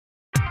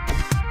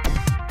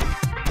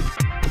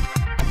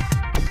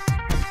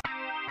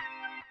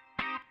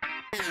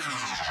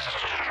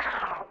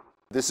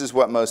This is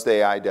what most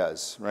AI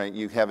does, right?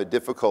 You have a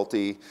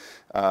difficulty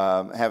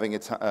having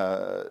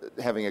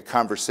a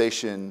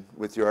conversation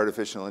with your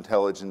artificial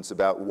intelligence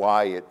about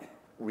why it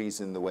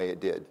reasoned the way it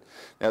did.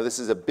 Now, this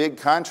is a big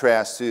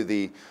contrast to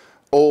the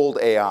old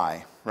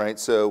AI, right?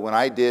 So when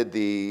I did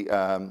the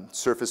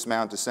surface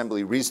mount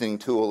assembly reasoning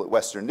tool at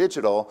Western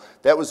Digital,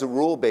 that was a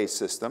rule-based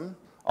system,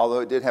 although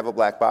it did have a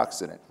black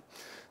box in it.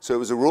 So it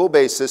was a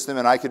rule-based system,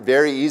 and I could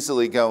very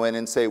easily go in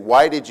and say,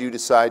 why did you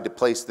decide to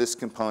place this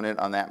component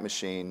on that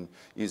machine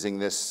using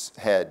this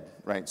head,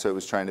 right? So it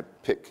was trying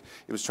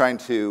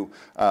to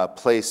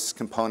place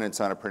components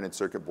on a printed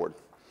circuit board.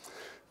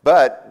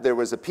 But there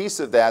was a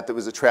piece of that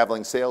was a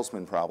traveling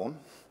salesman problem,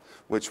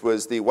 which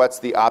was what's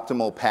the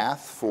optimal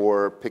path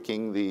for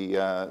picking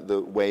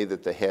the way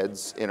that the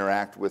heads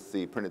interact with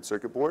the printed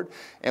circuit board.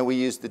 And we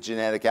used the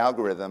genetic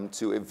algorithm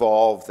to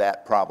evolve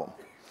that problem.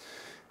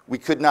 We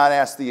could not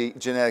ask the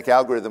genetic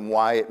algorithm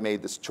why it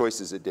made the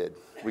choices it did.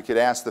 We could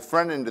ask the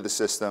front end of the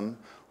system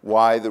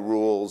why the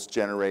rules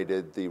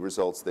generated the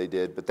results they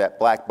did, but that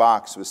black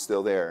box was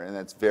still there, and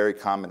that's very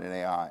common in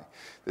AI,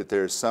 that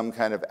there's some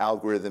kind of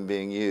algorithm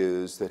being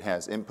used that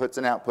has inputs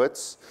and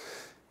outputs,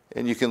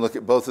 and you can look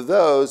at both of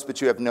those, but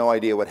you have no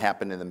idea what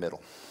happened in the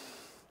middle.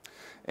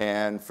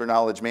 And for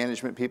knowledge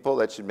management people,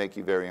 that should make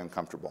you very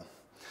uncomfortable.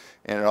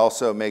 And it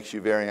also makes you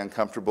very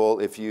uncomfortable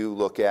if you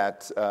look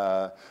at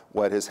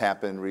what has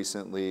happened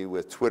recently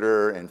with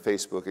Twitter and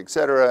Facebook, et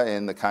cetera,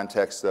 in the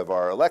context of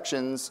our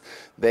elections.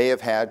 They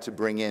have had to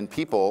bring in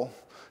people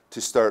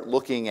to start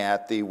looking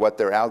at what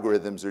their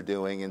algorithms are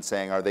doing and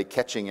saying, are they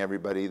catching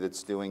everybody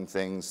that's doing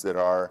things that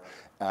are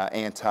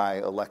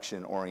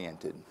anti-election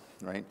oriented,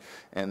 right?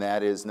 And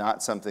that is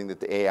not something that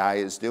the AI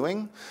is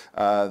doing.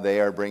 They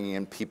are bringing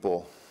in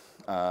people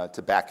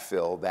to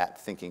backfill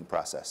that thinking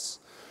process.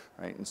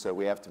 Right? And so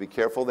we have to be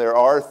careful. There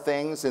are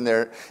things in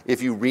there,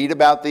 if you read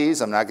about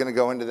these, I'm not going to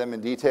go into them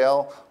in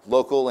detail,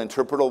 local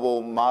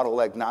interpretable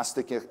model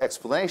agnostic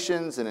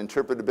explanations and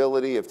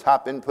interpretability of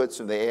top inputs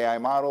from the AI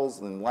models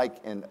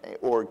and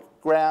or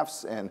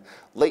graphs and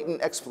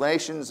latent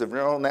explanations of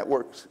neural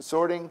network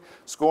sorting,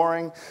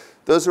 scoring.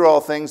 Those are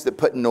all things that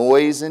put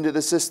noise into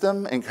the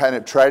system and kind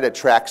of try to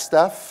track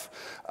stuff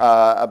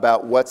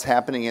about what's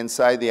happening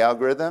inside the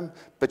algorithm.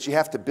 But you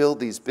have to build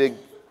these big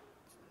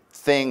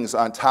things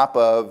on top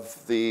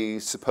of the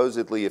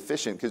supposedly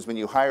efficient, because when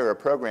you hire a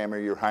programmer,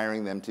 you're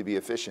hiring them to be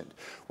efficient.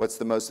 What's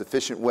the most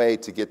efficient way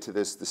to get to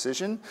this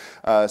decision?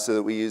 So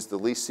that we use the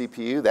least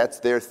CPU, that's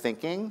their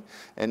thinking.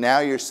 And now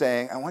you're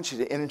saying, I want you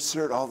to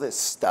insert all this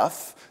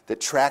stuff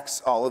that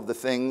tracks all of the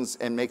things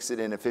and makes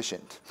it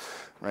inefficient.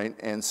 Right?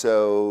 And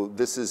so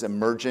this is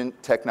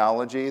emergent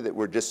technology that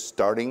we're just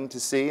starting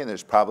to see, and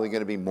there's probably going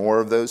to be more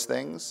of those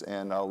things,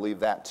 and I'll leave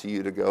that to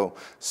you to go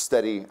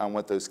study on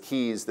what those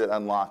keys that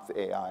unlock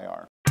the AI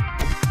are.